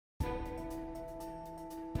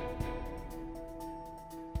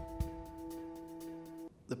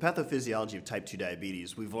The pathophysiology of type 2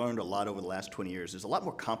 diabetes, we've learned a lot over the last 20 years. It's a lot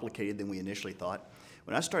more complicated than we initially thought.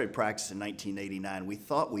 When I started practice in 1989, we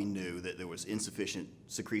thought we knew that there was insufficient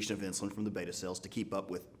secretion of insulin from the beta cells to keep up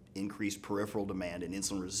with increased peripheral demand and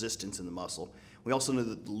insulin resistance in the muscle. We also knew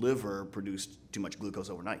that the liver produced too much glucose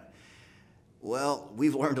overnight. Well,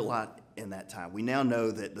 we've learned a lot in that time. We now know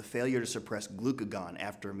that the failure to suppress glucagon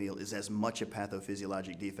after a meal is as much a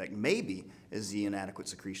pathophysiologic defect, maybe, as the inadequate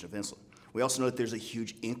secretion of insulin. We also know that there's a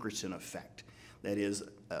huge incretin effect, that is,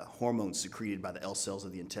 a hormone secreted by the L cells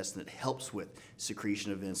of the intestine that helps with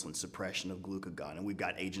secretion of insulin, suppression of glucagon, and we've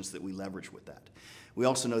got agents that we leverage with that. We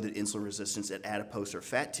also know that insulin resistance at adipose or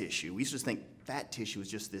fat tissue, we used to think fat tissue was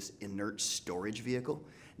just this inert storage vehicle.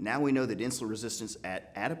 Now we know that insulin resistance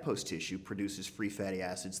at adipose tissue produces free fatty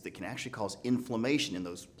acids that can actually cause inflammation in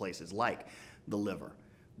those places, like the liver,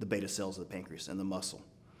 the beta cells of the pancreas, and the muscle.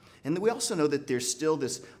 And we also know that there's still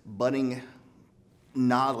this budding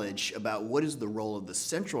knowledge about what is the role of the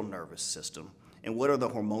central nervous system and what are the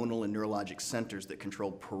hormonal and neurologic centers that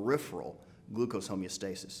control peripheral glucose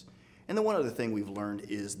homeostasis. And then one other thing we've learned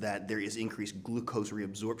is that there is increased glucose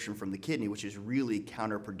reabsorption from the kidney, which is really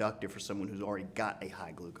counterproductive for someone who's already got a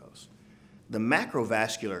high glucose. The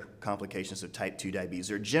macrovascular complications of type 2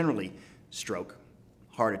 diabetes are generally stroke,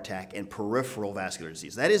 heart attack, and peripheral vascular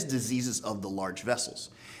disease. That is diseases of the large vessels.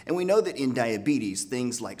 And we know that in diabetes,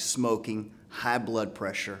 things like smoking, high blood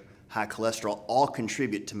pressure, high cholesterol all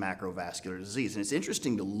contribute to macrovascular disease. And it's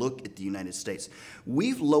interesting to look at the United States.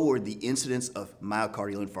 We've lowered the incidence of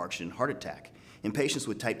myocardial infarction and heart attack in patients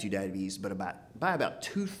with type 2 diabetes by about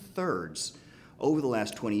 2/3 over the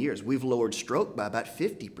last 20 years. We've lowered stroke by about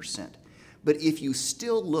 50%. But if you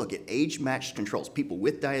still look at age-matched controls, people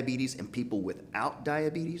with diabetes and people without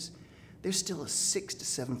diabetes, there's still a 6 to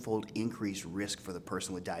 7-fold increased risk for the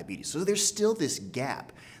person with diabetes. So there's still this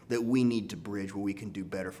gap that we need to bridge where we can do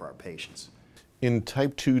better for our patients. In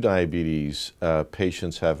type 2 diabetes,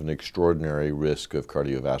 patients have an extraordinary risk of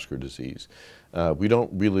cardiovascular disease. We don't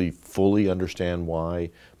really fully understand why.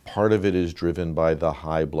 Part of it is driven by the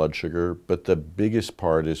high blood sugar, but the biggest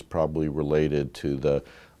part is probably related to the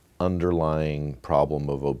underlying problem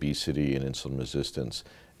of obesity and insulin resistance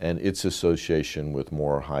and its association with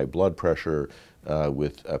more high blood pressure,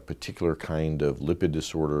 with a particular kind of lipid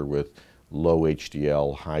disorder with low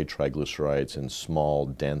HDL, high triglycerides, and small,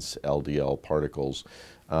 dense LDL particles,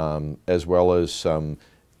 as well as some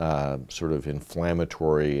sort of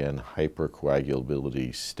inflammatory and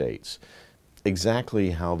hypercoagulability states.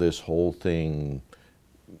 Exactly how this whole thing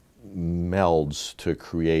melds to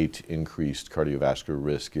create increased cardiovascular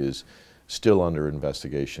risk is still under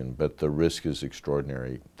investigation, but the risk is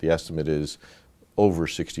extraordinary. The estimate is over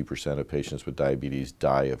 60% of patients with diabetes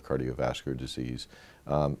die of cardiovascular disease.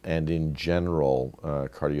 And in general,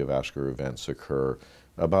 cardiovascular events occur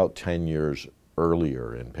about 10 years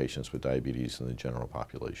earlier in patients with diabetes than the general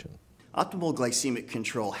population. Optimal glycemic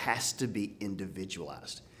control has to be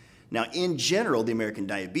individualized. Now, in general, the American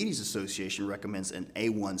Diabetes Association recommends an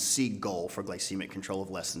A1C goal for glycemic control of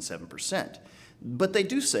less than 7%. But they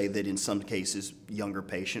do say that in some cases, younger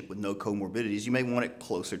patient with no comorbidities, you may want it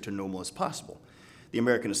closer to normal as possible. The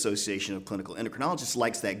American Association of Clinical Endocrinologists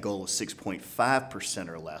likes that goal of 6.5%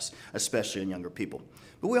 or less, especially in younger people.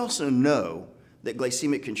 But we also know that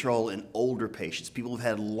glycemic control in older patients, people who've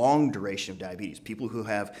had long duration of diabetes, people who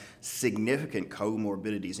have significant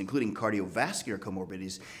comorbidities, including cardiovascular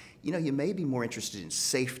comorbidities, you may be more interested in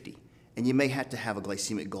safety, and you may have to have a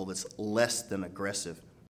glycemic goal that's less than aggressive